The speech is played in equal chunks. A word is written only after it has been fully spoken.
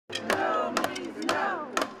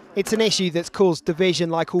It's an issue that's caused division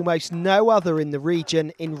like almost no other in the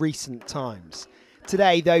region in recent times.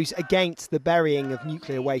 Today, those against the burying of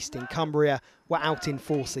nuclear waste in Cumbria were out in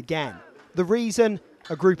force again. The reason?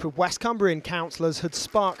 A group of West Cumbrian councillors had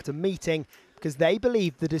sparked a meeting because they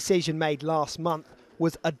believed the decision made last month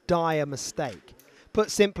was a dire mistake.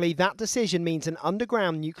 Put simply, that decision means an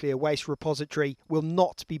underground nuclear waste repository will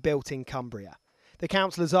not be built in Cumbria. The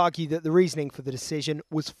councillors argue that the reasoning for the decision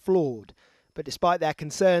was flawed. But despite their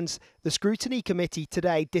concerns, the Scrutiny Committee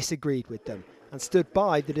today disagreed with them and stood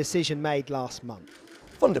by the decision made last month.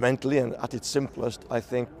 Fundamentally and at its simplest, I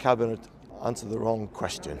think Cabinet answered the wrong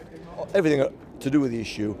question. Everything to do with the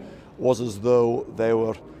issue was as though they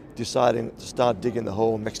were deciding to start digging the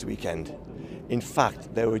hole next weekend. In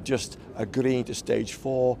fact, they were just agreeing to stage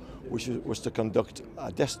 4, which was to conduct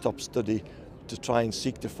a desktop study to try and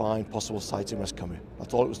seek to find possible sites in West Cumbria.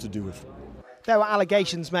 That's all it was to do with. There were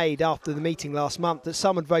allegations made after the meeting last month that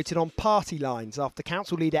some had voted on party lines after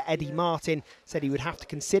council leader Eddie Martin said he would have to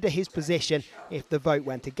consider his position if the vote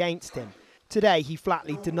went against him. Today he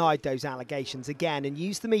flatly denied those allegations again and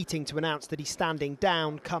used the meeting to announce that he's standing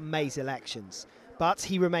down come May's elections. But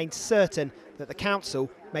he remains certain that the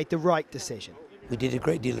council made the right decision. We did a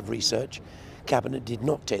great deal of research. Cabinet did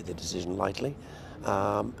not take the decision lightly.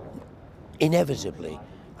 Inevitably,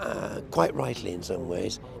 quite rightly in some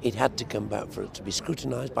ways, it had to come back for it to be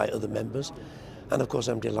scrutinised by other members. And of course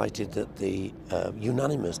I'm delighted that the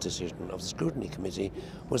unanimous decision of the Scrutiny Committee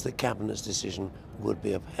was that Cabinet's decision would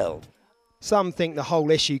be upheld. Some think the whole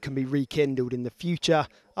issue can be rekindled in the future,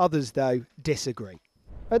 others though disagree.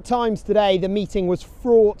 At times today the meeting was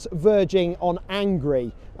fraught, verging on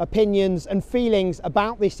angry. Opinions and feelings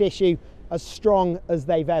about this issue as strong as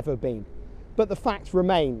they've ever been. But the fact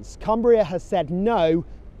remains, Cumbria has said no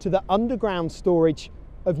to the underground storage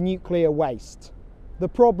of nuclear waste. The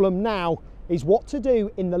problem now is what to do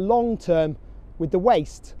in the long term with the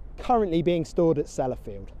waste currently being stored at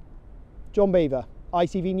Sellafield. John Beaver,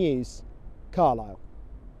 ITV News, Carlisle.